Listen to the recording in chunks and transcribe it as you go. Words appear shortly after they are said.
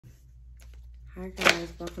Hi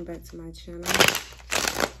guys, welcome back to my channel.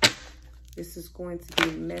 This is going to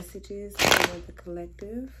be messages for the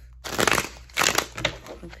collective.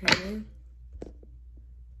 Okay.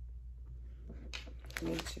 Let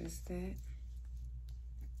me adjust that.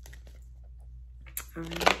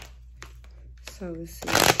 Alright. So let's see.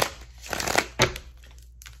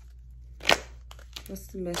 What's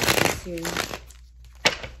the messages here?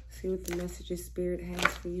 See what the messages Spirit has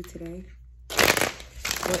for you today.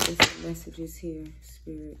 What is the messages here,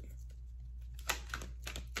 Spirit?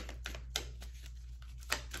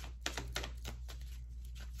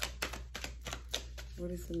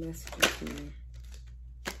 What is the messages here?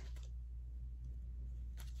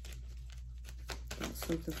 Got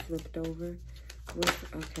something flipped over.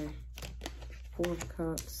 Okay. Four of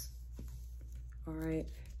Cups. All right.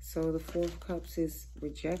 So the Four of Cups is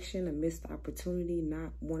rejection, a missed opportunity,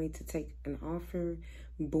 not wanting to take an offer,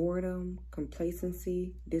 boredom,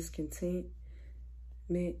 complacency, discontentment.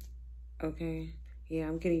 Okay. Yeah,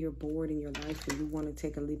 I'm getting you're bored in your life and you want to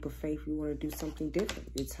take a leap of faith. You want to do something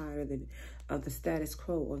different. You're tired of the status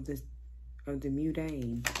quo, of the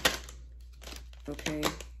mundane. Okay.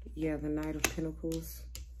 Yeah, the Knight of Pentacles.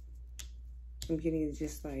 I'm getting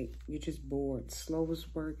just like, you're just bored. Slow as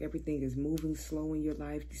work. Everything is moving slow in your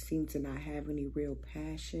life. You seem to not have any real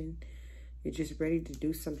passion. You're just ready to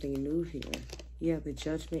do something new here. Yeah, the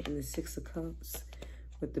Judgment and the Six of Cups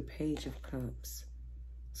with the Page of Cups.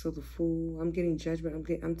 So the Fool, I'm getting Judgment.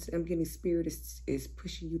 I'm getting Spirit is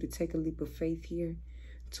pushing you to take a leap of faith here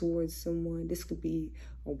towards someone. This could be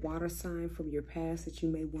a water sign from your past that you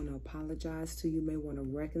may want to apologize to. You may want to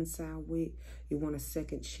reconcile with. You want a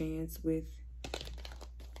second chance with.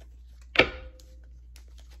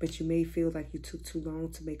 But you may feel like you took too long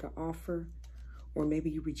to make an offer. Or maybe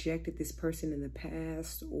you rejected this person in the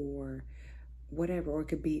past or whatever. Or it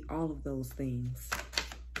could be all of those things.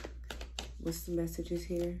 What's the messages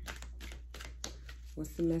here?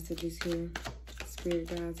 What's the messages here? Spirit,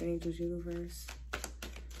 guides, angels, universe.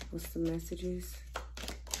 What's the messages?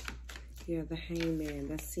 Yeah, the Hangman.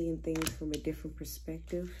 That's seeing things from a different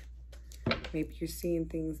perspective. Maybe you're seeing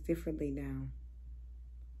things differently now.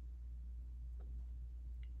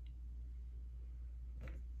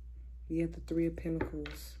 You have the Three of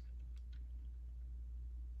Pentacles.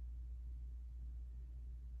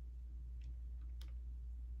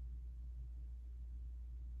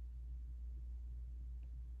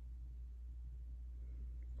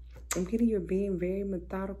 I'm getting you're being very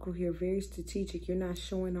methodical here, very strategic. You're not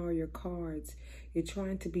showing all your cards. You're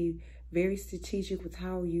trying to be very strategic with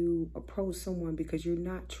how you approach someone because you're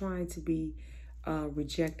not trying to be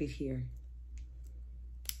rejected here.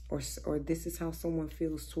 Or this is how someone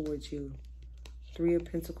feels towards you. Three of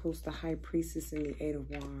Pentacles, the High Priestess, and the Eight of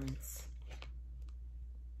Wands.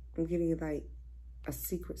 I'm getting like a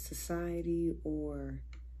secret society or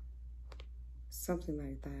something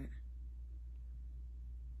like that.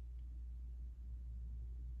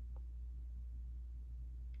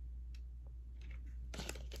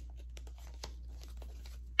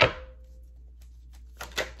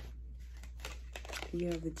 You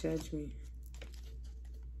have the Judgment.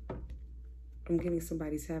 I'm getting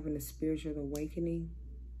somebody's having a spiritual awakening.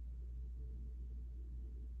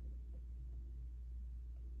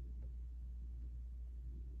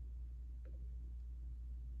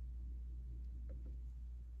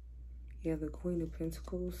 You have the Queen of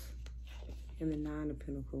Pentacles and the Nine of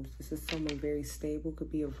Pentacles. This is someone very stable.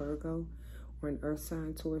 Could be a Virgo or an Earth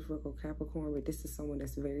sign, Taurus, Virgo, Capricorn. But this is someone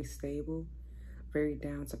that's very stable, very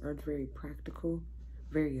down to earth, very practical,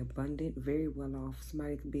 very abundant, very well off.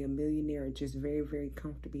 Somebody could be a millionaire or just very, very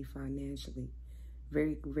comfortable financially.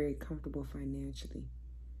 Very, very comfortable financially.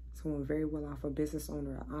 Someone very well off, a business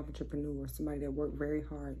owner, an entrepreneur, somebody that worked very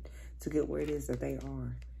hard to get where it is that they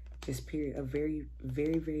are. Just period. A very,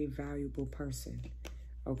 very, very valuable person.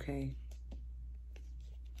 Okay.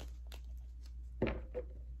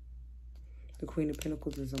 The Queen of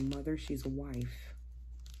Pentacles is a mother. She's a wife.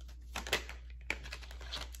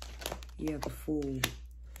 Yeah, the Fool.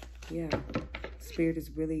 Yeah. Spirit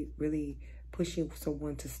is really, really pushing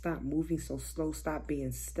someone to stop moving so slow, stop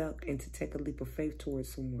being stuck, and to take a leap of faith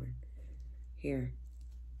towards someone. Here.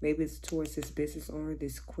 Maybe it's towards this business owner,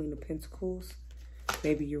 this Queen of Pentacles.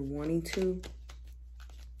 Maybe you're wanting to.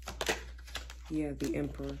 Yeah, the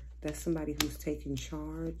Emperor. That's somebody who's taking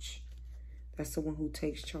charge. That's someone who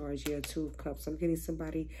takes charge. Yeah, Two of Cups. I'm getting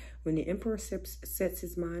somebody, when the Emperor sets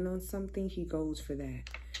his mind on something, he goes for that.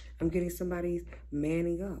 I'm getting somebody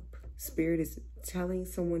manning up. Spirit is telling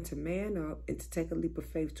someone to man up and to take a leap of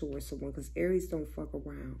faith towards someone, because Aries don't fuck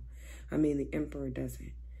around. I mean, the Emperor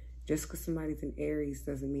doesn't. Just because somebody's in Aries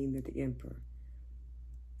doesn't mean that the Emperor.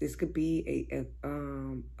 This could be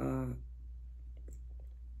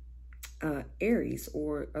Aries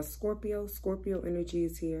or a Scorpio. Scorpio energy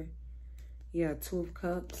is here. Yeah, 2 of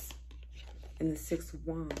Cups and the 6 of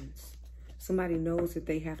Wands. Somebody knows that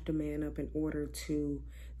they have to man up in order to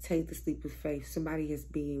take the leap of faith. Somebody is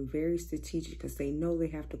being very strategic because they know they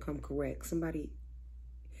have to come correct. Somebody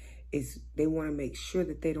they want to make sure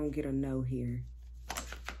that they don't get a no here.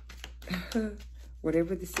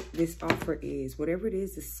 Whatever this offer is, whatever it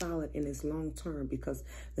is solid and is long term, because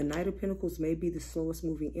the Knight of Pentacles may be the slowest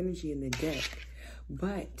moving energy in the deck,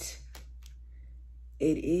 but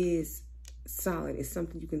it is solid. It's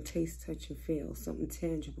something you can taste, touch, and feel, something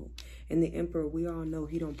tangible. And the Emperor, we all know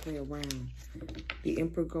he don't play around. The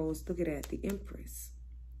Emperor goes, look at that, the Empress.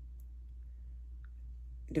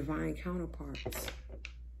 Divine counterparts.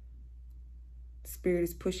 Spirit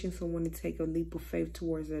is pushing someone to take a leap of faith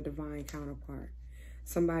towards their divine counterpart.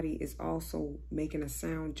 Somebody is also making a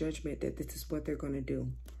sound judgment that this is what they're going to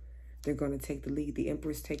do. They're going to take the lead. The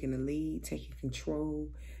Emperor is taking the lead, taking control,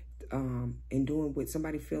 and doing what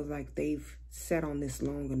somebody feels like they've sat on this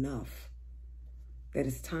long enough. That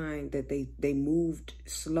it's time that they moved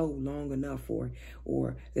slow long enough, or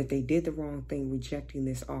that they did the wrong thing rejecting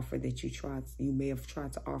this offer that you may have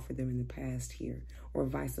tried to offer them in the past here, or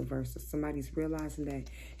vice versa. Somebody's realizing that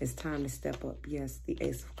it's time to step up. Yes, the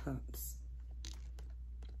Ace of Cups.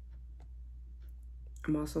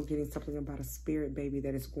 I'm also getting something about a spirit baby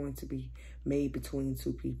that is going to be made between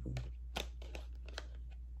 2 people.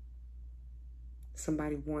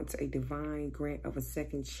 Somebody wants a divine grant of a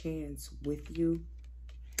second chance with you.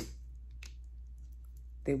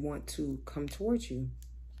 They want to come towards you.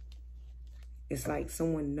 It's like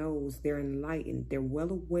someone knows, they're enlightened, they're well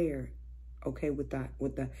aware, okay, with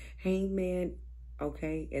the Hangman,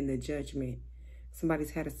 okay, and the Judgment.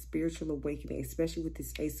 Somebody's had a spiritual awakening, especially with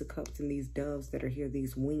this Ace of Cups and these doves that are here,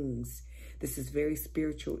 these wings. This is very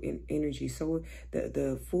spiritual in energy. So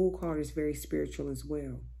the Fool card is very spiritual as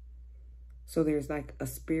well. So there's like a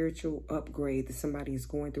spiritual upgrade that somebody is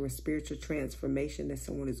going through, a spiritual transformation that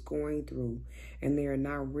someone is going through. And they are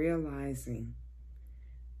now realizing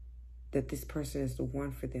that this person is the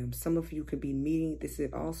one for them. Some of you could be meeting, this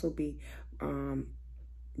could also be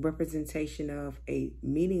representation of a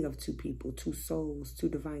meeting of 2 people, 2 souls, 2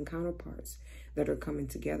 divine counterparts that are coming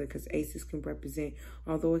together, because aces can represent,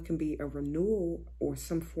 although it can be a renewal or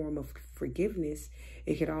some form of forgiveness,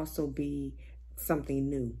 it could also be something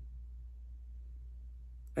new.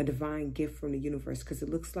 A divine gift from the universe, because it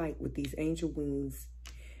looks like with these angel wings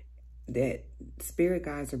that spirit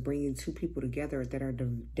guides are bringing 2 people together that are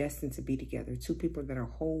destined to be together, 2 people that are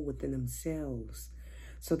whole within themselves,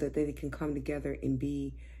 so that they can come together and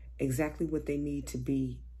be exactly what they need to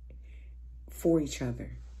be for each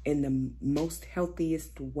other in the most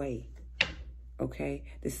healthiest way. Okay,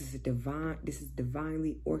 this is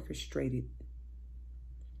divinely orchestrated.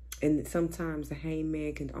 And sometimes the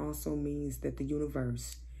Hangman can also means that the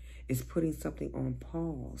universe is putting something on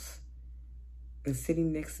pause and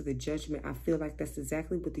sitting next to the Judgment. I feel like that's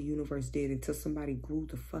exactly what the universe did until somebody grew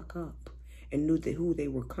the fuck up and knew that who they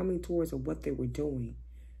were coming towards or what they were doing.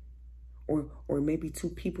 Or maybe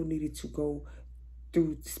 2 people needed to go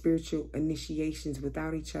through spiritual initiations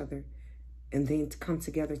without each other and then to come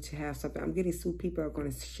together to have something. I'm getting 2 people are going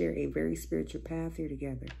to share a very spiritual path here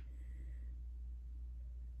together.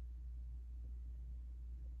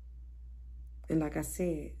 And like I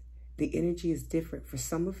said, the energy is different for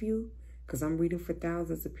some of you, because I'm reading for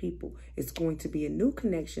thousands of people. It's going to be a new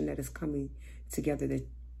connection that is coming together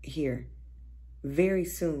here very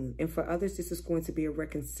soon. And for others, this is going to be a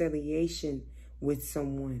reconciliation with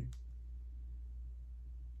someone.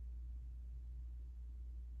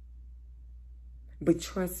 But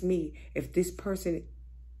trust me, if this person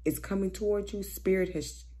is coming towards you, Spirit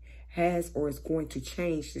has or is going to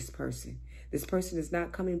change this person. This person is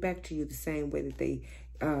not coming back to you the same way that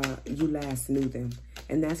you last knew them.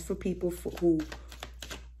 And that's for people who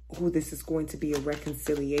this is going to be a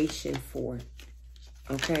reconciliation for.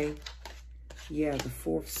 Okay? Yeah, the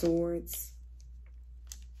 4 of Swords.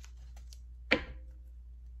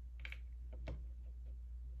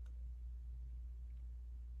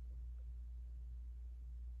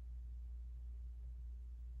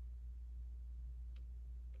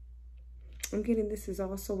 I'm getting this is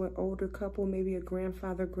also an older couple, maybe a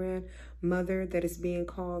grandfather, grandmother that is being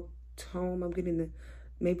called home. I'm getting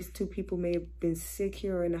maybe 2 people may have been sick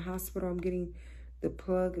here or in the hospital. I'm getting the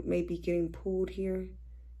plug maybe getting pulled here.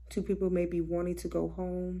 2 people may be wanting to go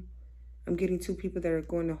home. I'm getting 2 people that are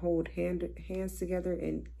going to hold hands together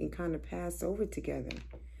and kind of pass over together.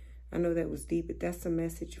 I know that was deep, but that's a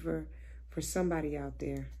message for somebody out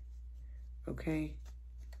there. Okay?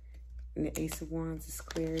 And the Ace of Wands is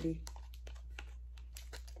clarity.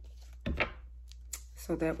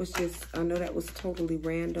 So that was just, I know that was totally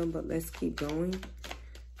random, but let's keep going.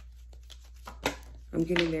 I'm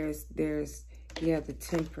getting yeah, the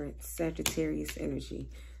Temperance, Sagittarius energy.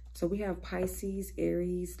 So we have Pisces,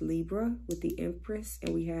 Aries, Libra with the Empress,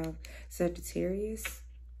 and we have Sagittarius.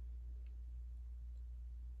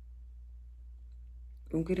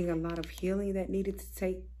 I'm getting a lot of healing that needed to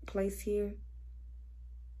take place here.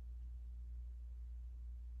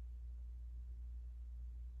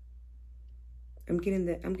 I'm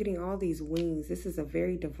getting all these wings. This is a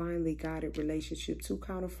very divinely guided relationship. Two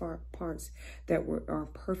counterparts that are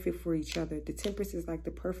perfect for each other. The Temperance is like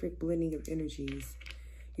the perfect blending of energies.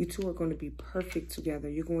 You two are going to be perfect together.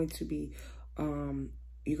 You're going to be,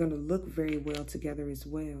 you're going to look very well together as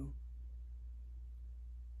well.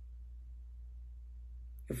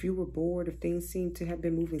 If you were bored, if things seem to have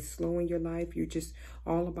been moving slow in your life, you're just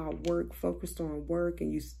all about work, focused on work,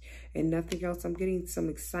 and nothing else. I'm getting some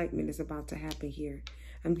excitement is about to happen here.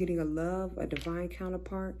 I'm getting a love, a divine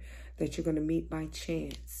counterpart that you're going to meet by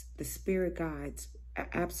chance. The spirit guides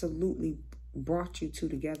absolutely brought you two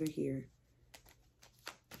together here.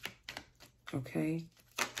 Okay.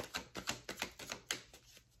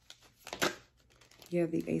 Yeah,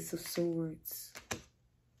 the Ace of Swords.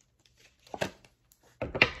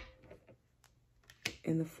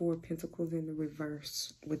 And the Four of Pentacles in the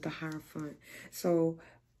reverse with the Hierophant. So,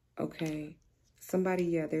 okay. Somebody,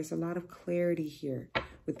 yeah, there's a lot of clarity here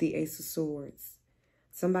with the Ace of Swords.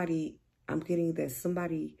 Somebody, I'm getting that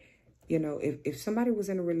somebody, you know, if somebody was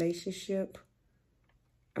in a relationship,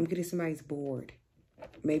 I'm getting somebody's bored.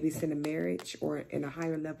 Maybe it's in a marriage or in a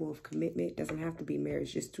higher level of commitment. It doesn't have to be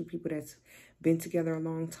marriage. Just two people that's been together a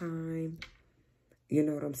long time. You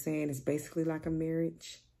know what I'm saying? It's basically like a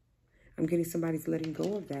marriage. I'm getting somebody's letting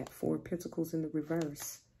go of that. Four of Pentacles in the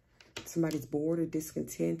reverse. Somebody's bored or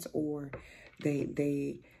discontent, or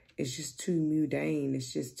it's just too mundane.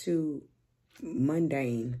 It's just too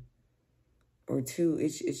mundane. Or too,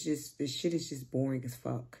 it's just, this shit is just boring as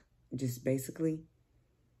fuck. Just basically,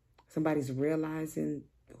 somebody's realizing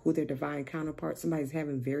who their divine counterpart, somebody's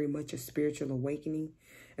having very much a spiritual awakening.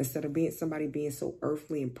 Instead of somebody being so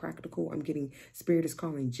earthly and practical, I'm getting Spirit is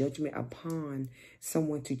calling judgment upon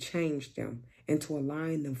someone to change them and to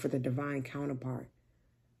align them for the divine counterpart.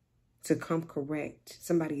 To come correct.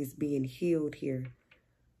 Somebody is being healed here.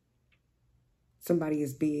 Somebody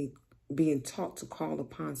is being taught to call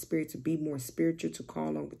upon Spirit, to be more spiritual, to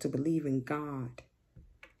call on, to believe in God.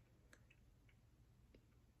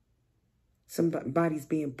 Somebody's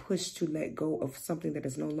being pushed to let go of something that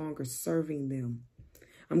is no longer serving them.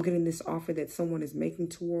 I'm getting this offer that someone is making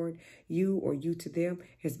toward you or you to them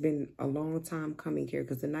has been a long time coming here,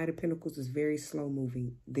 because the Knight of Pentacles is very slow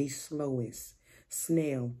moving. The slowest,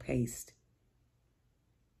 snail paced.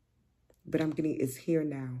 But I'm getting, it's here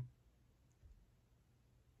now.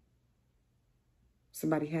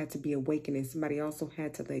 Somebody had to be awakening. Somebody also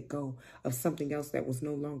had to let go of something else that was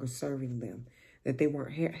no longer serving them, that they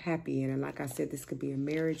weren't happy in. And like I said, this could be a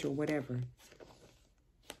marriage or whatever.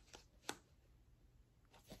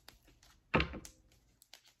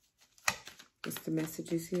 What's the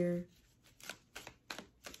messages here?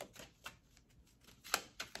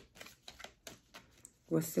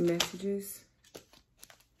 What's the messages?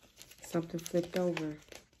 Something flipped over.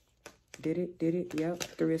 Did it? Did it? Yep.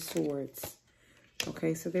 Three of Swords.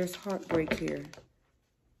 Okay, so there's heartbreak here.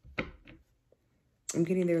 I'm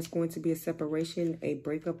getting there's going to be a separation, a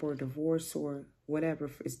breakup, or a divorce, or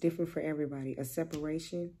whatever. It's different for everybody. A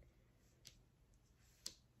separation.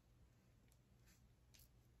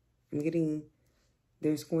 I'm getting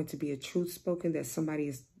there's going to be a truth spoken that somebody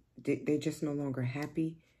is, they're just no longer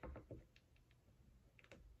happy.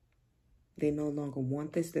 They no longer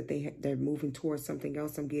want this, that they're moving towards something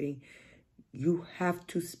else. I'm getting, you have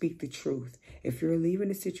to speak the truth. If you're leaving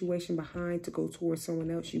a situation behind to go towards someone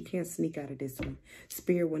else, you can't sneak out of this one.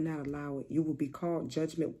 Spirit will not allow it. You will be called,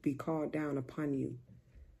 judgment will be called down upon you.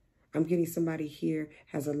 I'm getting somebody here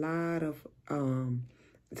has a lot of,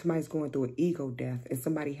 somebody's going through an ego death, and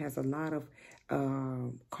somebody has a lot of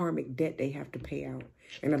karmic debt they have to pay out,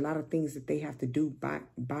 and a lot of things that they have to do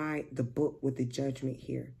by the book with the judgment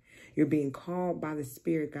here. You're being called by the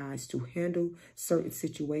spirit guides to handle certain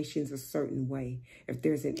situations a certain way. If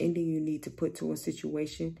there's an ending you need to put to a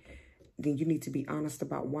situation, then you need to be honest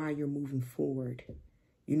about why you're moving forward.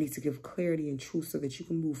 You need to give clarity and truth so that you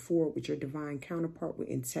can move forward with your divine counterpart with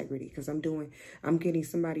integrity. Because I'm getting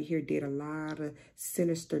somebody here did a lot of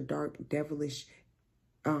sinister, dark, devilish,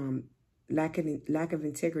 lack of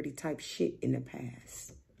integrity type shit in the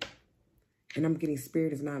past. And I'm getting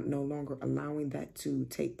Spirit is no longer allowing that to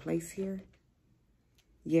take place here.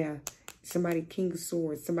 Yeah, somebody, King of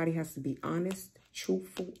Swords, somebody has to be honest,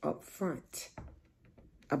 truthful, upfront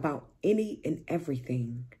about any and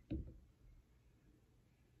everything.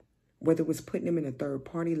 Whether it was putting them in a third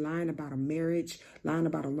party, lying about a marriage, lying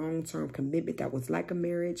about a long-term commitment that was like a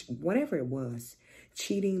marriage, whatever it was,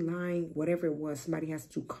 cheating, lying, whatever it was, somebody has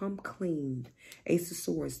to come clean. Ace of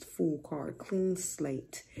Swords, Fool card, clean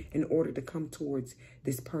slate in order to come towards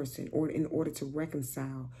this person or in order to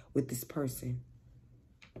reconcile with this person.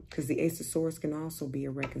 Because the Ace of Swords can also be a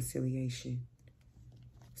reconciliation.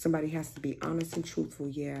 Somebody has to be honest and truthful.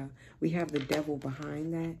 Yeah, we have the Devil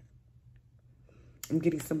behind that. I'm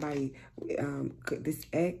getting somebody, this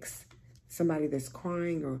ex, somebody that's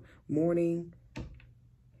crying or mourning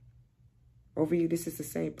over you. This is the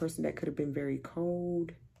same person that could have been very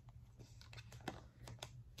cold,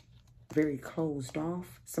 very closed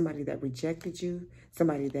off. Somebody that rejected you.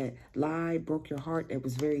 Somebody that lied, broke your heart, that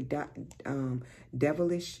was very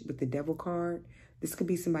devilish with the Devil card. This could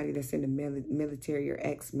be somebody that's in the military or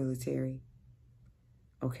ex-military.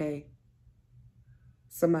 Okay?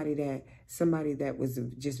 Somebody that was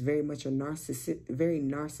just very much a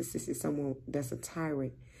narcissistic, someone that's a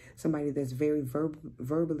tyrant, somebody that's very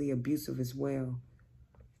verbally abusive as well.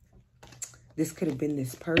 This could have been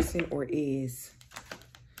this person or is.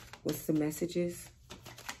 What's the messages?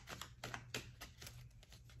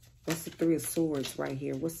 What's the Three of Swords right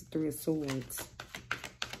here? What's the Three of Swords?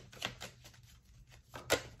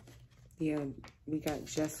 Yeah, we got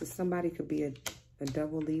Justice. Somebody could be a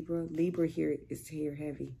double Libra. Libra here is here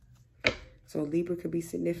heavy. So Libra could be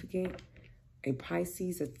significant. A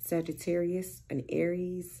Pisces, a Sagittarius, an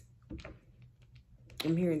Aries.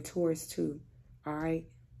 I'm hearing Taurus too. All right.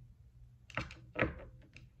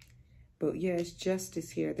 But yeah, it's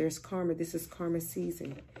justice here. There's karma. This is karma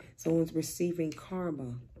season. Someone's receiving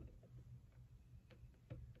karma.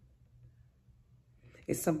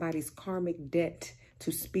 It's somebody's karmic debt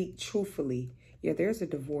to speak truthfully. Yeah, there's a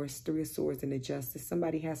divorce, Three of Swords, and a Justice.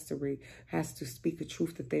 Somebody has to speak a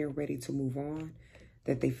truth that they are ready to move on,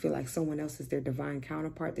 that they feel like someone else is their divine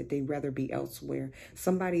counterpart, that they'd rather be elsewhere.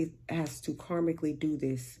 Somebody has to karmically do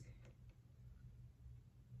this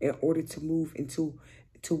in order to move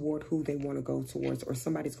toward who they want to go towards, or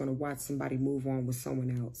somebody's going to watch somebody move on with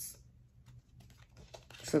someone else.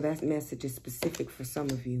 So that message is specific for some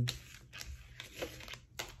of you.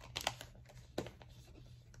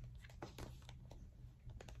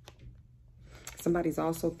 Somebody's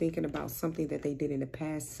also thinking about something that they did in the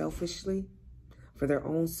past selfishly for their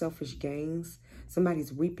own selfish gains.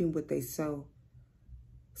 Somebody's reaping what they sow.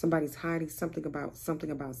 Somebody's hiding something about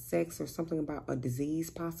sex or something about a disease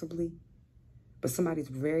possibly. But somebody's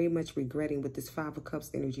very much regretting with this Five of Cups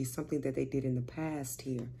energy something that they did in the past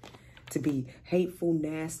here. To be hateful,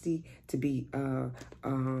 nasty, to be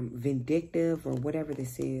vindictive or whatever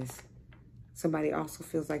this is. Somebody also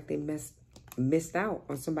feels like they missed out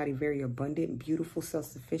on somebody very abundant, beautiful,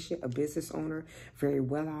 self-sufficient, a business owner, very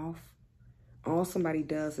well off. All somebody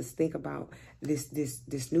does is think about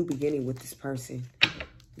this new beginning with this person.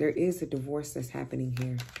 There is a divorce that's happening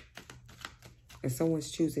here. And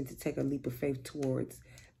someone's choosing to take a leap of faith towards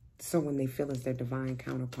someone they feel is their divine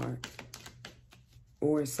counterpart.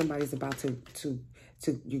 Or somebody's about to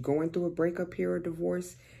you're going through a breakup here or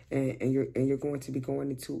divorce, and you're going to be going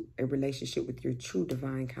into a relationship with your true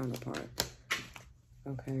divine counterpart.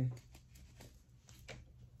 Okay.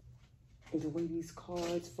 The way these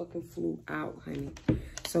cards fucking flew out, honey.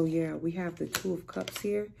 So yeah, we have the Two of Cups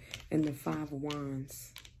here and the Five of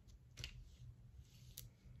Wands.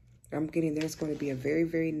 I'm getting there's going to be a very,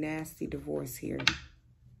 very nasty divorce here.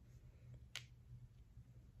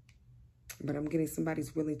 But I'm getting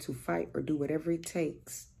somebody's willing to fight or do whatever it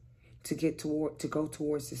takes to go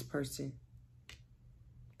towards this person.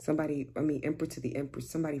 Somebody, I mean, Emperor to the Empress.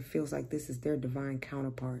 Somebody feels like this is their divine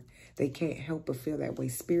counterpart. They can't help but feel that way.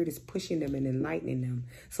 Spirit is pushing them and enlightening them.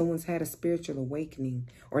 Someone's had a spiritual awakening,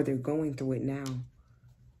 or they're going through it now.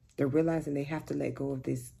 They're realizing they have to let go of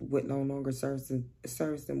this, what no longer serves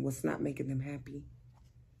them, what's not making them happy.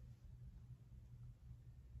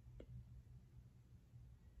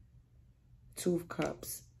 Two of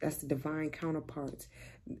Cups. That's the divine counterparts.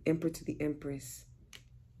 Emperor to the Empress.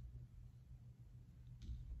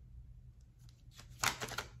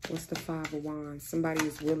 What's the Five of Wands? Somebody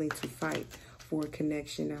is willing to fight for a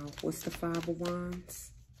connection now. What's the Five of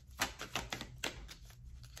Wands?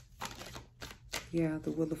 Yeah,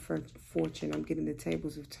 the Wheel of Fortune. I'm getting the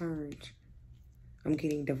tables have turned. I'm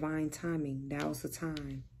getting divine timing. Now's the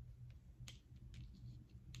time.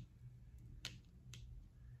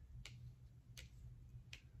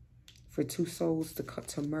 for two souls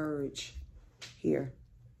to merge here.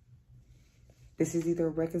 This is either a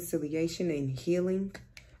reconciliation and healing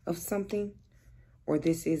of something, or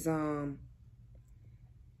this is a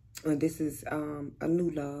new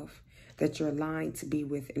love that you're aligned to be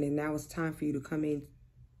with, and then now it's time for you to come in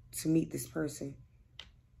to meet this person.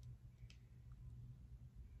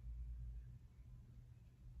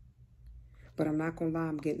 But I'm not going to lie,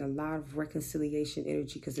 I'm getting a lot of reconciliation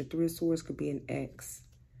energy, because the Three of Swords could be an ex.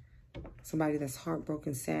 Somebody that's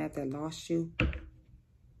heartbroken, sad, that lost you,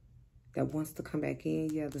 that wants to come back in.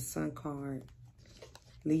 Yeah, the Sun card.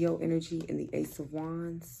 Leo energy and the Ace of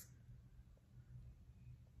Wands.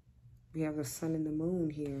 We have the Sun and the Moon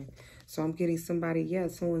here. So I'm getting somebody, yeah,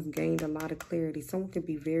 someone's gained a lot of clarity. Someone could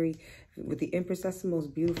be very, with the Empress, that's the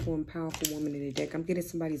most beautiful and powerful woman in the deck. I'm getting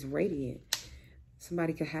somebody's radiant.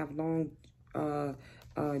 Somebody could have long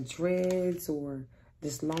dreads, or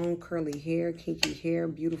this long curly hair, kinky hair,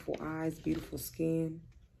 beautiful eyes, beautiful skin.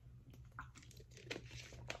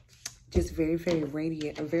 Just very, very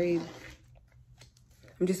radiant. I'm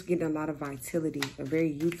just getting a lot of vitality, a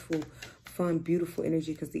very youthful, fun, beautiful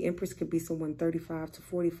energy, because the Empress could be someone 35 to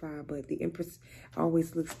 45, but the Empress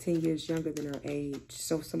always looks 10 years younger than her age.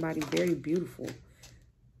 So somebody very beautiful.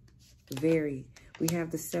 Very. We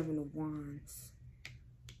have the Seven of Wands.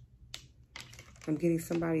 I'm getting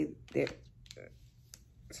somebody that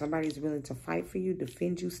somebody's willing to fight for you,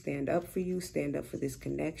 defend you, stand up for you, stand up for this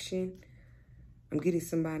connection. I'm getting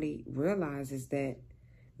somebody realizes that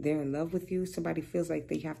they're in love with you. Somebody feels like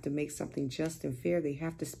they have to make something just and fair. They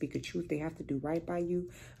have to speak a truth. They have to do right by you.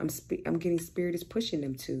 I'm getting Spirit is pushing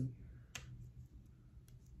them to.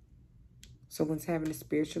 Someone's having a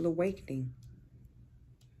spiritual awakening.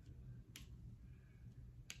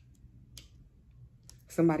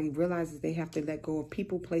 Somebody realizes they have to let go of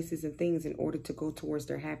people, places, and things in order to go towards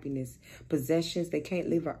their happiness. Possessions, they can't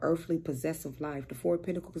live an earthly, possessive life. The Four of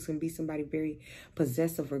Pentacles can be somebody very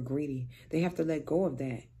possessive or greedy. They have to let go of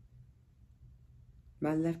that.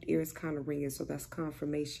 My left ear is kind of ringing, so that's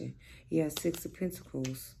confirmation. Yeah, Six of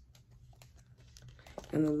Pentacles.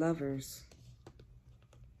 And the Lovers.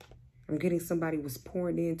 I'm getting somebody was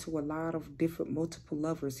pouring into a lot of different, multiple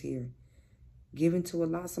lovers here. Given to a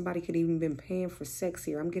lot. Somebody could even been paying for sex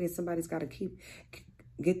here. I'm getting somebody's got to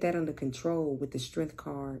get that under control with the Strength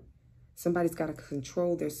card. Somebody's got to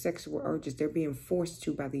control their sexual urges. They're being forced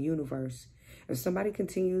to by the universe. If somebody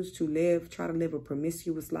continues to try to live a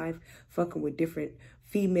promiscuous life, fucking with different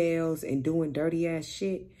females and doing dirty ass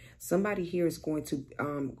shit, somebody here is going to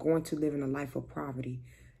live in a life of poverty,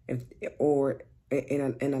 or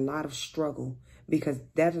in a lot of struggle. Because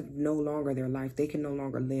that is no longer their life. They can no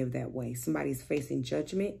longer live that way. Somebody's facing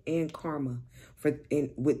judgment and karma.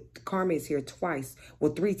 With karma is here twice.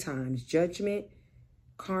 Well, 3 times. Judgment,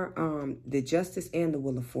 the justice, and the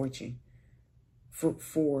Wheel of Fortune.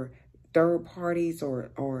 For third parties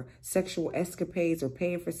or sexual escapades, or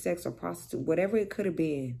paying for sex, or prostitute, whatever it could have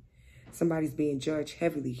been. Somebody's being judged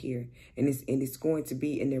heavily here. And it's going to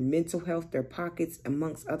be in their mental health, their pockets,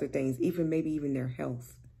 amongst other things. Maybe even their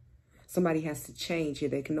health. Somebody has to change here.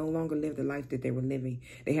 They can no longer live the life that they were living.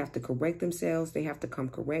 They have to correct themselves. They have to come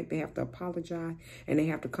correct. They have to apologize. And they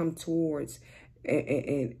have to come towards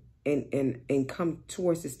and come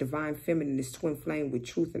towards this divine feminine, this twin flame, with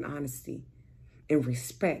truth and honesty and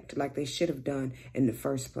respect, like they should have done in the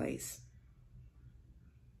first place.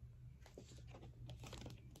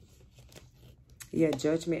 Yeah,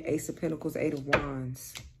 Judgment, Ace of Pentacles, Eight of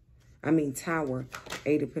Wands. Tower,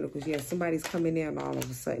 Eight of Pentacles. Yeah, somebody's coming in all of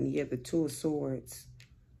a sudden. Yeah, the Two of Swords.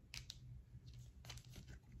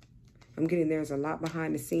 I'm getting there's a lot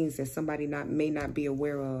behind the scenes that somebody may not be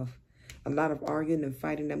aware of. A lot of arguing and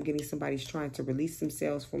fighting. I'm getting somebody's trying to release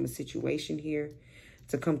themselves from a situation here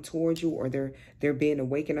to come towards you, or they're being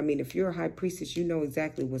awakened. If you're a High Priestess, you know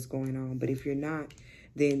exactly what's going on. But if you're not,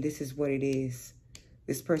 then this is what it is.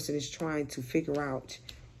 This person is trying to figure out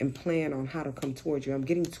and plan on how to come towards you. I'm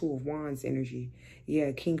getting Two of Wands energy.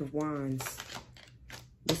 Yeah, King of Wands.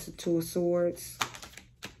 What's the Two of Swords?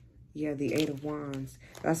 Yeah, the Eight of Wands.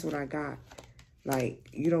 That's what I got. Like,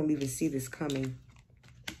 you don't even see this coming.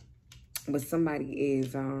 But somebody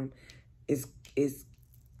is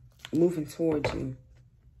moving towards you.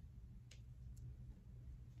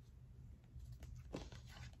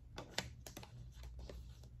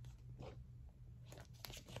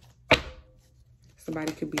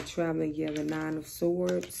 Somebody could be traveling. Yeah, the Nine of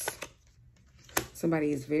Swords.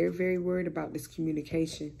 Somebody is very, very worried about this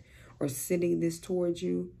communication, or sending this towards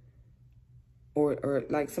you. Or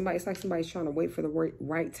like it's like somebody's trying to wait for the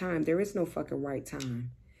right time. There is no fucking right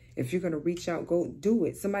time. If you're going to reach out, go do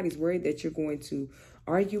it. Somebody's worried that you're going to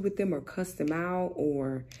argue with them or cuss them out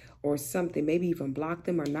or something. Maybe even block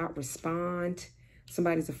them or not respond.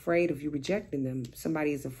 Somebody's afraid of you rejecting them.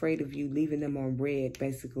 Somebody is afraid of you leaving them on red,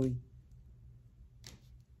 basically.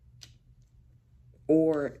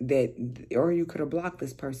 Or you could have blocked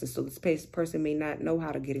this person. So this person may not know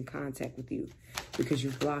how to get in contact with you because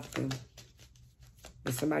you blocked them.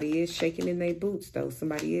 But somebody is shaking in their boots, though.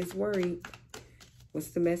 Somebody is worried. What's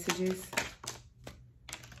the messages?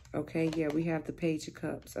 Okay, yeah, we have the Page of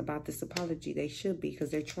Cups. About this apology, they should be,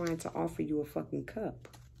 because they're trying to offer you a fucking cup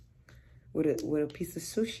with a piece of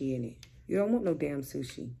sushi in it. You don't want no damn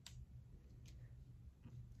sushi.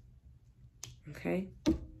 Okay?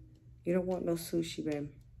 You don't want no sushi, baby.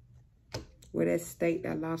 Where that steak,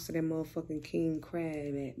 that lobster, that motherfucking king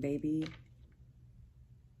crab at, baby?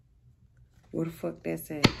 Where the fuck that's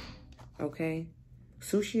at? Okay?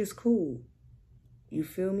 Sushi is cool. You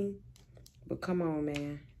feel me? But come on,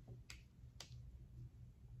 man.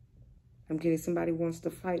 I'm getting somebody wants to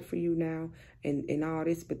fight for you now and all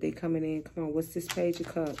this, but they coming in. Come on, what's this Page of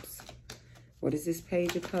Cups? What is this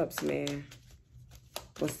Page of Cups, man?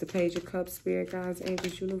 What's the Page of Cups, Spirit Guides,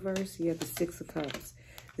 Angels, Universe? You have the Six of Cups.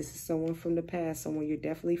 This is someone from the past, someone you're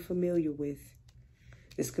definitely familiar with.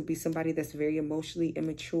 This could be somebody that's very emotionally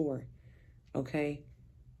immature, okay?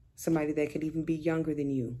 Somebody that could even be younger than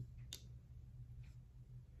you.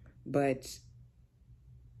 But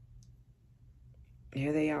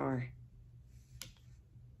here they are.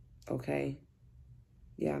 Okay.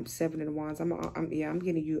 Yeah, I'm Seven of Wands. I'm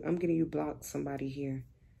getting you blocked somebody here.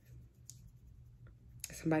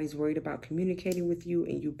 Somebody's worried about communicating with you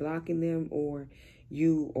and you blocking them, or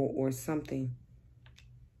something.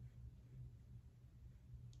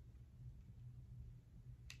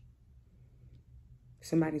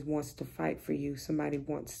 Somebody wants to fight for you. Somebody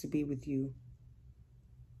wants to be with you.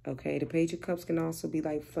 Okay, the Page of Cups can also be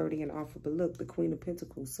like flirting and offer, but look, the Queen of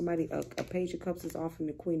Pentacles. Somebody, a Page of Cups is offering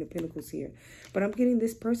the Queen of Pentacles here. But I'm getting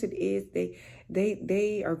this person is,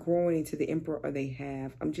 they are growing into the Emperor, or they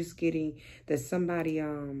have. I'm just getting that somebody,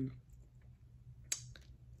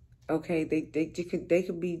 okay, they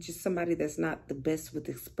could be just somebody that's not the best with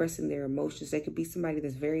expressing their emotions. They could be somebody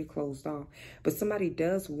that's very closed off. But somebody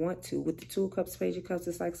does want to. With the Two of Cups, Page of Cups,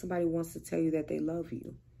 it's like somebody wants to tell you that they love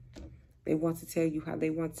you. They want to tell you how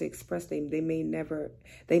they want to express them. They may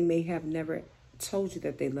have never told you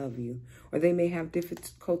that they love you, or they may have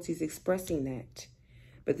difficulties expressing that.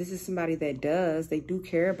 But this is somebody that does. They do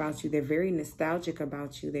care about you. They're very nostalgic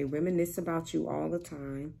about you. They reminisce about you all the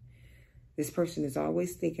time. This person is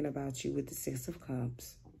always thinking about you with the Six of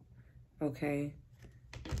Cups. Okay.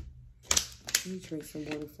 Let me drink some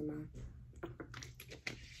water for my...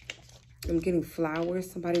 I'm getting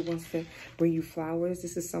flowers. Somebody wants to bring you flowers.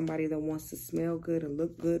 This is somebody that wants to smell good and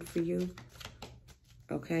look good for you.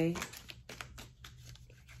 Okay.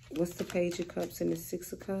 What's the Page of Cups and the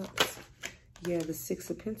Six of Cups? Yeah, the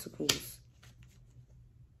Six of Pentacles.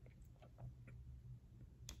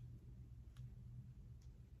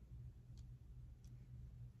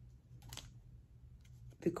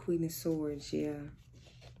 The Queen of Swords, yeah.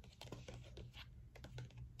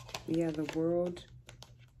 Yeah, the World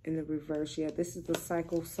in the reverse. Yeah, this is the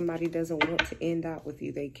cycle. Somebody doesn't want to end out with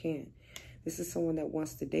you. They can't. This is someone that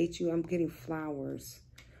wants to date you. I'm getting flowers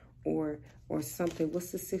or something.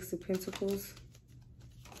 What's the Six of Pentacles?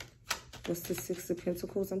 What's the Six of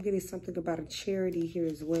Pentacles? I'm getting something about a charity here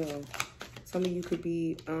as well. Some of you could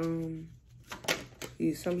be, some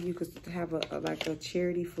of you could have like a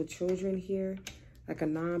charity for children here, like a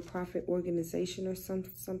non-profit organization or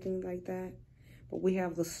something like that. But we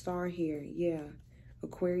have the Star here. Yeah.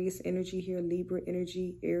 Aquarius energy here, Libra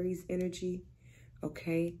energy, Aries energy.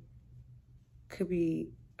 Okay. Could be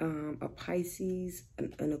a Pisces,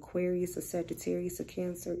 an Aquarius, a Sagittarius, a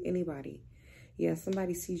Cancer, anybody. Yeah,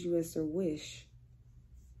 somebody sees you as their wish.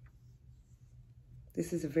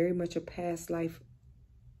 This is very much a past life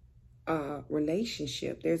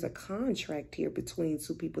relationship. There's a contract here between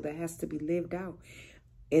two people that has to be lived out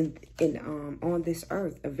on this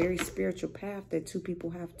earth. A very spiritual path that two people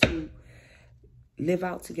have to live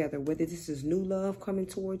out together, whether this is new love coming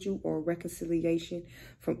towards you or reconciliation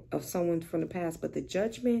of someone from the past. But the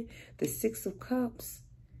Judgment, the Six of Cups,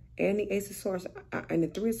 and the Ace of Swords, and the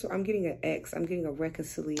Three of Swords, I'm getting an X. I'm getting a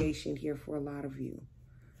reconciliation here for a lot of you.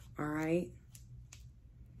 All right?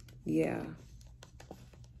 Yeah.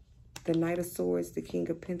 The Knight of Swords, the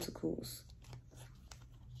King of Pentacles.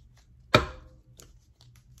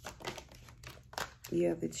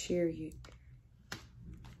 Yeah, the Chariot.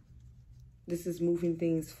 This is moving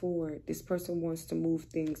things forward. This person wants to move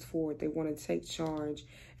things forward. They want to take charge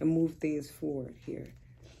and move things forward here.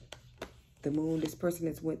 The Moon, this person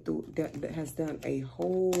has went through, that has done a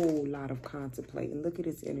whole lot of contemplating. Look at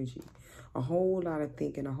his energy. A whole lot of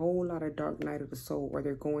thinking, a whole lot of dark night of the soul, or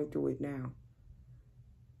they're going through it now.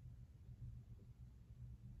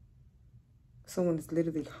 Someone is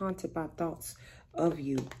literally haunted by thoughts of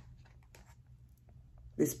you.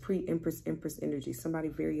 This pre-Empress, Empress energy. Somebody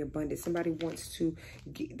very abundant. Somebody wants to,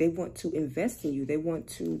 they want to invest in you. They want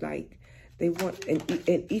to, like, they want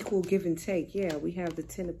an equal give and take. Yeah, we have the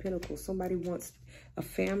 10 of Pentacles. Somebody wants a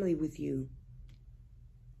family with you.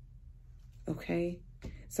 Okay?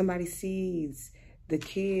 Somebody sees the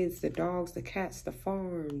kids, the dogs, the cats, the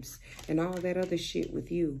farms, and all that other shit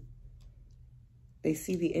with you. They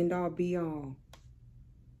see the end all be all.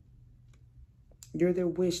 You're their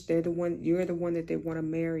wish. They're the one. You're the one that they want to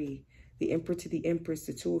marry. The Emperor to the Empress,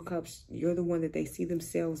 the Two of Cups. You're the one that they see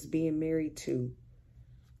themselves being married to.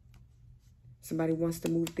 Somebody wants to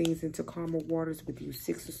move things into calmer waters with you.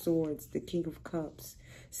 6 of Swords, the King of Cups,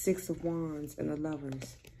 6 of Wands, and the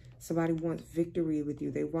Lovers. Somebody wants victory with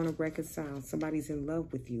you. They want to reconcile. Somebody's in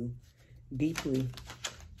love with you deeply,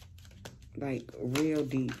 like real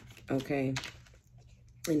deep, okay?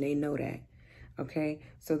 And they know that, okay?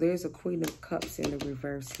 So there's a Queen of Cups in the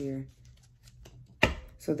reverse here.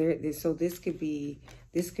 So this could be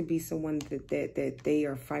someone that they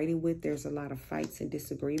are fighting with. There's a lot of fights and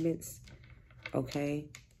disagreements, okay?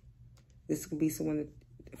 This could be someone,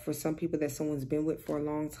 for some people, that someone's been with for a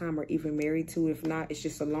long time or even married to. If not, it's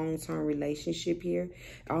just a long-term relationship here.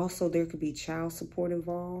 Also, there could be child support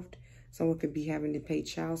involved. Someone could be having to pay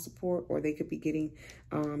child support, or they could be getting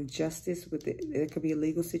justice with it. There could be a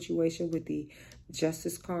legal situation with the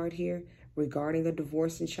Justice card here regarding a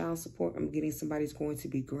divorce and child support. I'm getting somebody's going to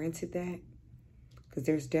be granted that, because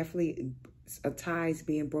there's definitely a ties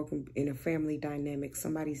being broken in a family dynamic.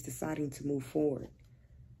 Somebody's deciding to move forward.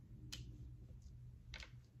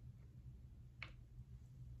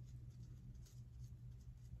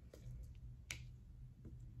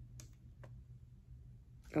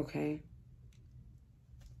 Okay.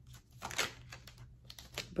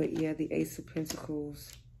 But yeah, the Ace of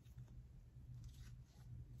Pentacles.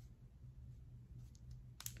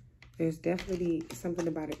 There's definitely something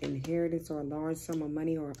about an inheritance or a large sum of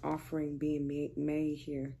money or an offering being made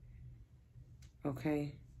here.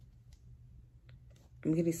 Okay.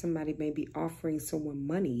 I'm getting somebody maybe offering someone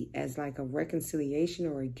money as like a reconciliation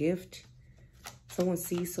or a gift. Someone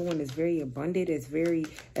sees someone as very abundant,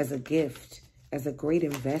 as a gift, as a great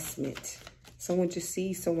investment. Someone just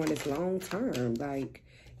sees someone as long-term, like,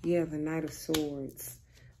 yeah, the Knight of Swords.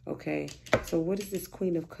 Okay, so what is this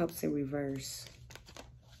Queen of Cups in reverse?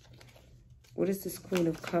 What is this Queen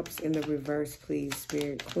of Cups in the reverse, please,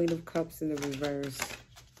 Spirit? Queen of Cups in the reverse.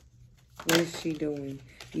 What is she doing?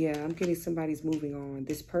 Yeah, I'm getting somebody's moving on.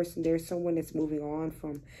 This person, there's someone that's moving on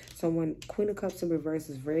from someone. Queen of Cups in reverse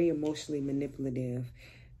is very emotionally manipulative,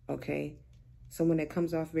 okay? Someone that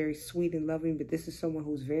comes off very sweet and loving, but this is someone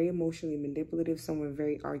who's very emotionally manipulative, someone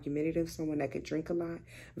very argumentative, someone that could drink a lot,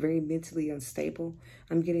 very mentally unstable.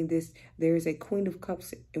 I'm getting this. There is a Queen of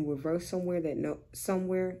Cups in reverse somewhere that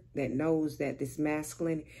knows that this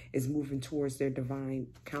masculine is moving towards their divine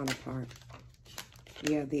counterpart.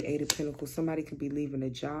 Yeah, the Eight of Pentacles. Somebody could be leaving a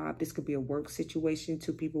job. This could be a work situation.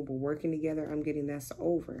 Two people were working together. I'm getting that's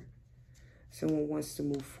over. Someone wants to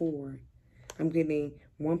move forward. I'm getting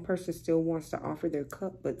one person still wants to offer their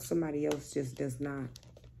cup, but somebody else just does not.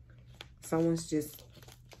 Someone's just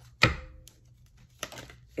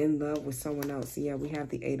in love with someone else. Yeah, we have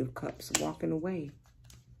the Eight of Cups walking away.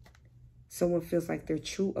 Someone feels like their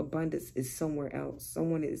true abundance is somewhere else.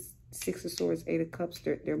 Someone is Six of Swords, Eight of Cups.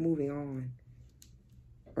 They're moving on.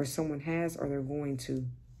 Or someone has, or they're going to.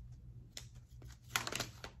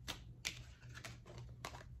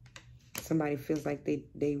 Somebody feels like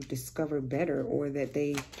they discovered better, or that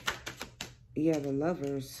they, yeah, the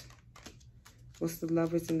Lovers. What's the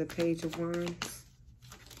Lovers in the Page of Wands?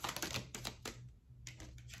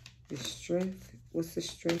 The Strength. What's the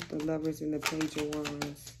Strength? The Lovers in the Page of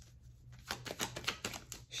Wands.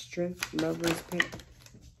 Strength, Lovers,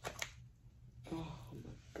 oh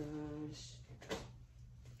my gosh.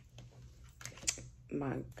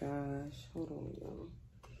 My gosh. Hold on, y'all.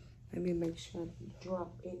 Let me make sure I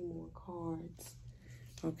drop any more cards.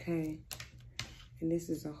 Okay. And this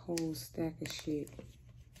is a whole stack of shit.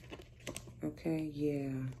 Okay,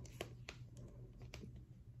 yeah.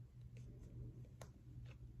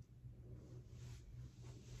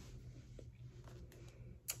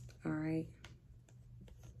 All right.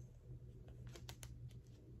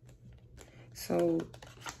 So,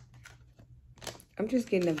 I'm just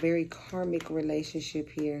getting a very karmic relationship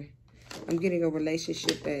here. I'm getting a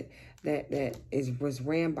relationship that was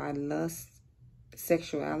ran by lust,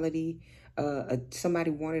 sexuality.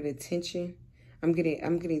 Somebody wanted attention. I'm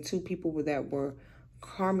getting two people that were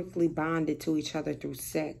karmically bonded to each other through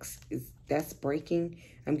sex. That's breaking.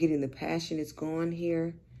 I'm getting the passion is gone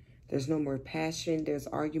here. There's no more passion. There's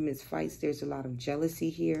arguments, fights. There's a lot of jealousy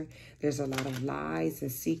here. There's a lot of lies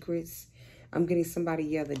and secrets. I'm getting somebody,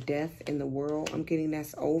 yeah, the death in the world. I'm getting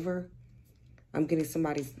that's over. I'm getting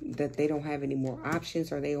somebody that they don't have any more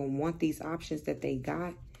options, or they don't want these options that they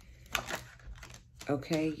got.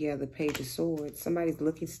 Okay, yeah, the Page of Swords. Somebody's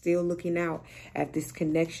still looking out at this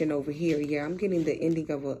connection over here. Yeah, I'm getting the ending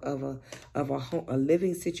of a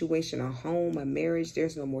living situation, a home, a marriage.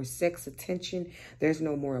 There's no more sex attention. There's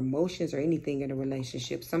no more emotions or anything in a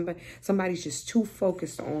relationship. Somebody's just too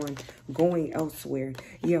focused on going elsewhere.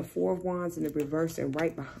 Yeah, Four of Wands in the reverse, and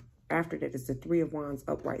right behind. After that is the Three of Wands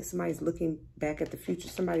upright. Somebody's looking back at the future.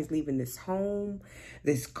 Somebody's leaving this home,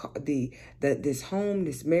 this home,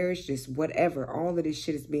 this marriage, this whatever. All of this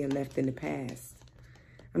shit is being left in the past.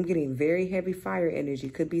 I'm getting very heavy fire energy.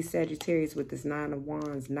 Could be Sagittarius with this Nine of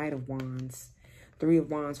Wands, Knight of Wands, Three of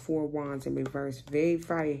Wands, Four of Wands in reverse.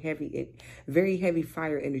 Very heavy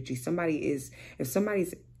fire energy. If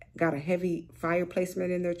somebody's got a heavy fire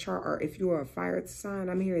placement in their chart, or if you are a fire sign,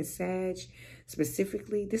 I'm hearing Sag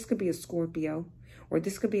specifically. This could be a Scorpio, or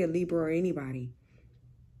this could be a Libra, or anybody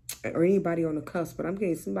on the cusp. But I'm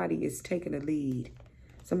getting somebody is taking a lead.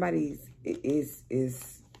 Somebody is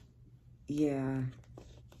yeah.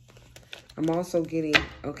 I'm also getting,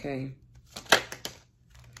 okay,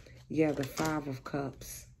 yeah, the Five of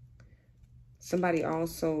Cups. Somebody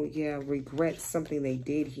also, yeah, regrets something they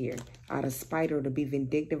did here out of spite, or to be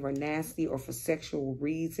vindictive or nasty, or for sexual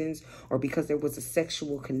reasons, or because there was a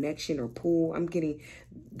sexual connection or pull. I'm getting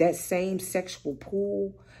that same sexual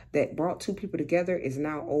pull that brought two people together is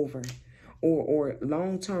now over, or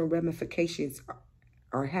long-term ramifications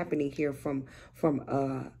are happening here from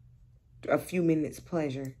a few minutes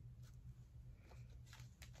pleasure.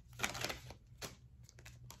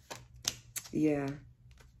 Yeah.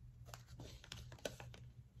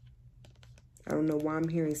 I don't know why I'm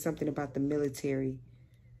hearing something about the military.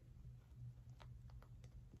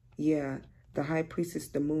 Yeah, the High Priestess,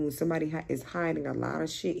 the Moon. Somebody is hiding a lot of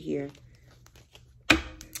shit here.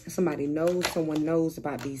 Somebody knows, someone knows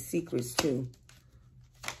about these secrets too.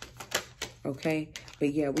 Okay,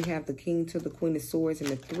 but yeah, we have the King to the Queen of Swords and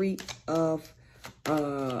the Three of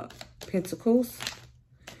Pentacles.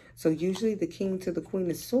 So usually the King to the Queen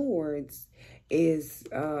of Swords is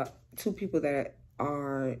two people that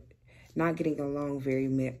are not getting along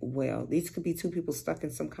very well. These could be two people stuck in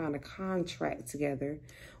some kind of contract together.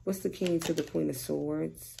 What's the King to the Queen of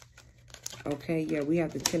Swords? Okay, yeah, we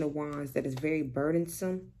have the Ten of Wands that is very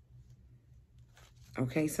burdensome.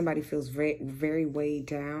 Okay, somebody feels very weighed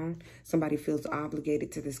down. Somebody feels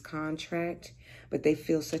obligated to this contract, but they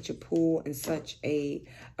feel such a pull and such a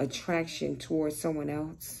attraction towards someone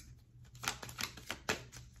else.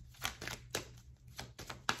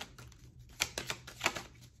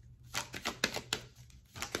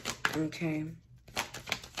 Okay.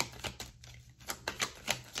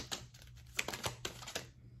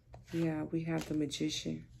 Yeah, we have the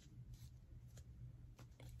Magician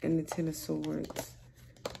and the Ten of Swords.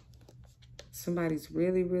 Somebody's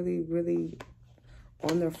really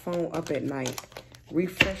on their phone up at night,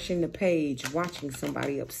 refreshing the page, watching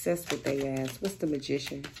somebody, obsessed with their ass. What's the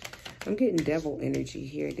Magician? I'm getting devil energy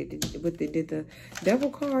here. Did the devil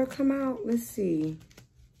card come out? Let's see.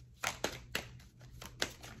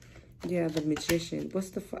 Yeah, the Magician. What's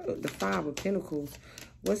the Five of Pentacles?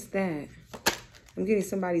 What's that? I'm getting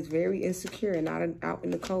somebody's very insecure and out in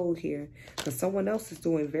the cold here, because someone else is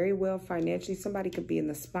doing very well financially. Somebody could be in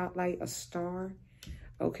the spotlight, a star,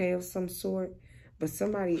 okay, of some sort. But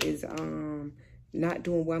somebody is not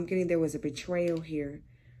doing well. I'm getting there was a betrayal here,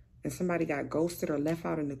 and somebody got ghosted or left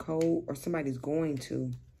out in the cold, or somebody's going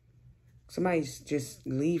to. Somebody's just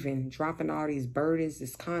leaving, dropping all these burdens,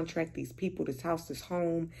 this contract, these people, this house, this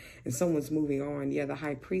home, and someone's moving on. Yeah, the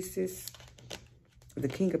High Priestess, the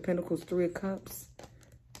King of Pentacles, Three of Cups.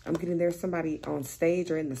 I'm getting there somebody on stage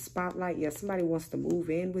or in the spotlight. Yeah, somebody wants to move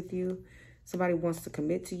in with you. Somebody wants to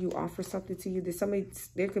commit to you, offer something to you.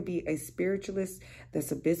 There could be a spiritualist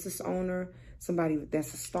that's a business owner, somebody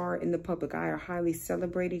that's a star in the public eye or highly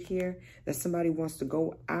celebrated here, that somebody wants to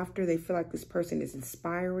go after. They feel like this person is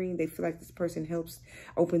inspiring. They feel like this person helps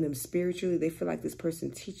open them spiritually. They feel like this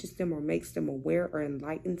person teaches them or makes them aware or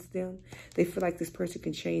enlightens them. They feel like this person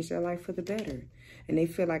can change their life for the better. And they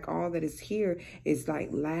feel like all that is here is like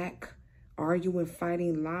lack, arguing,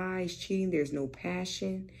 fighting, lies, cheating. There's no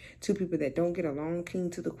passion. Two people that don't get along. King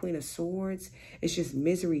to the Queen of Swords. It's just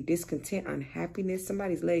misery, discontent, unhappiness.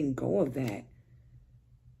 Somebody's letting go of that.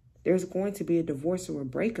 There's going to be a divorce or a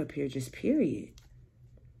breakup here, just period.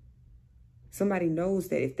 Somebody knows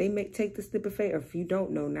that if they take the leap of faith, or if you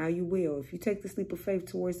don't know, now you will. If you take this leap of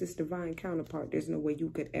faith towards this divine counterpart, there's no way you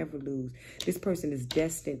could ever lose. This person is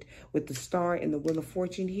destined with the star and the wheel of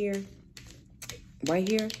fortune here, right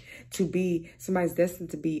here, to be, somebody's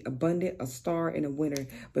destined to be abundant, a star, and a winner.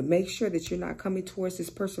 But make sure that you're not coming towards this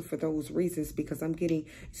person for those reasons, because I'm getting,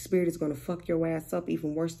 Spirit is going to fuck your ass up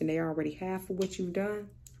even worse than they already have for what you've done.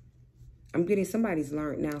 I'm getting, somebody's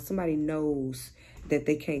learned now. Somebody knows that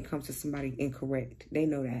they can't come to somebody incorrect. They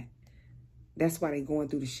know that. That's why they're going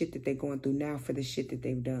through the shit that they're going through now for the shit that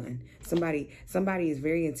they've done. Somebody is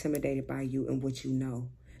very intimidated by you and what you know.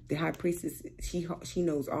 The high priestess, she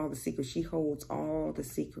knows all the secrets. She holds all the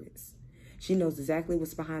secrets. She knows exactly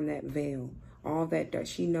what's behind that veil. All that dirt,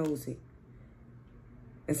 she knows it.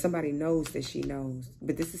 And somebody knows that she knows.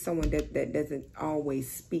 But this is someone that doesn't always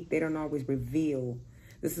speak. They don't always reveal.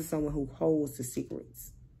 This is someone who holds the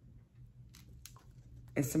secrets.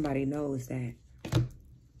 And somebody knows that.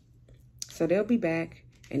 So they'll be back.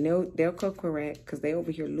 And they'll come correct. Because they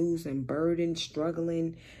over here losing, burdened,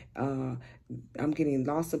 struggling. I'm getting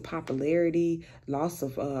loss of popularity. Loss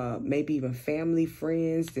of maybe even family,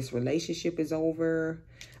 friends. This relationship is over.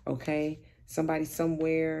 Okay. Somebody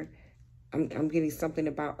somewhere. I'm getting something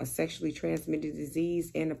about a sexually transmitted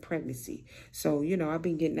disease and a pregnancy. So, you know, I've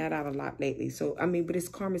been getting that out a lot lately. So, I mean, but it's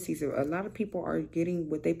karma season. A lot of people are getting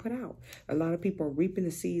what they put out. A lot of people are reaping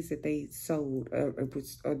the seeds that they sowed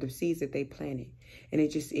or the seeds that they planted. And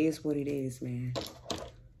it just is what it is, man.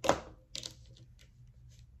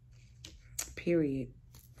 Period.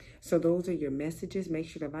 So those are your messages. Make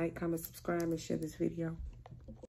sure to like, comment, subscribe, and share this video.